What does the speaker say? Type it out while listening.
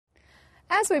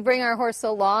As we bring our horse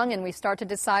along and we start to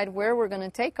decide where we're going to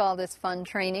take all this fun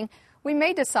training, we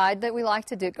may decide that we like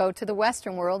to go to the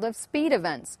Western world of speed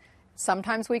events.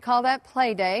 Sometimes we call that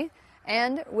play day,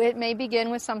 and it may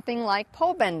begin with something like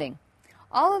pole bending.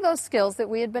 All of those skills that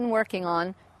we had been working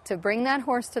on to bring that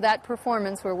horse to that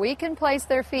performance where we can place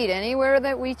their feet anywhere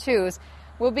that we choose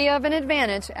will be of an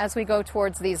advantage as we go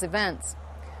towards these events.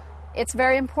 It's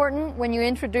very important when you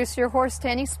introduce your horse to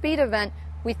any speed event,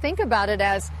 we think about it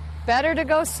as better to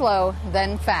go slow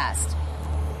than fast.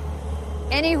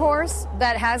 Any horse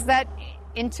that has that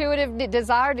intuitive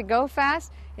desire to go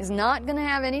fast is not going to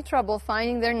have any trouble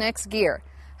finding their next gear.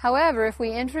 However, if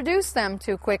we introduce them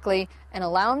too quickly and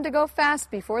allow them to go fast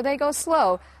before they go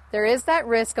slow, there is that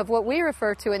risk of what we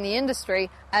refer to in the industry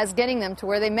as getting them to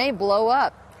where they may blow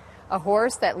up. A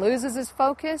horse that loses his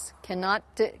focus, cannot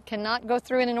go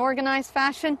through in an organized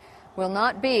fashion, will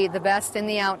not be the best in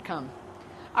the outcome.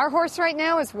 Our horse right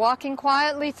now is walking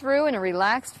quietly through in a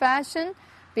relaxed fashion,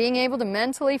 being able to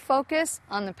mentally focus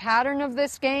on the pattern of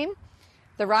this game.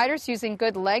 The rider's using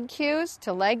good leg cues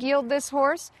to leg yield this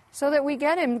horse so that we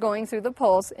get him going through the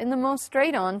poles in the most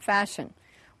straight-on fashion.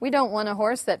 We don't want a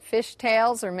horse that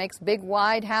fishtails or makes big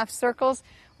wide half circles.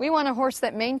 We want a horse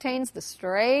that maintains the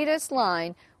straightest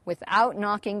line without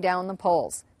knocking down the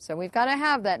poles. So we've got to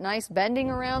have that nice bending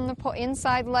around the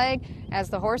inside leg as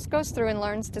the horse goes through and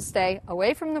learns to stay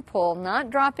away from the pole,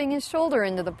 not dropping his shoulder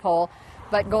into the pole,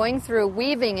 but going through,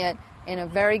 weaving it in a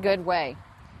very good way.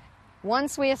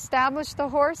 Once we establish the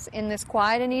horse in this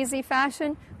quiet and easy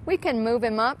fashion, we can move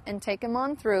him up and take him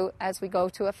on through as we go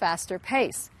to a faster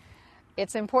pace.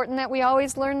 It's important that we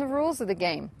always learn the rules of the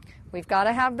game. We've got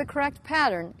to have the correct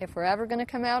pattern if we're ever going to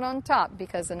come out on top,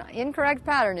 because an incorrect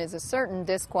pattern is a certain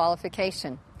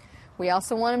disqualification. We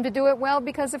also want him to do it well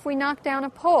because if we knock down a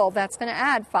pole, that's going to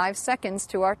add 5 seconds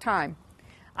to our time.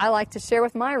 I like to share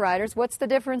with my riders what's the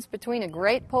difference between a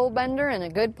great pole bender and a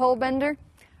good pole bender.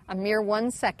 A mere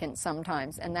 1 second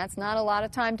sometimes, and that's not a lot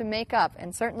of time to make up,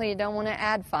 and certainly you don't want to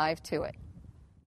add 5 to it.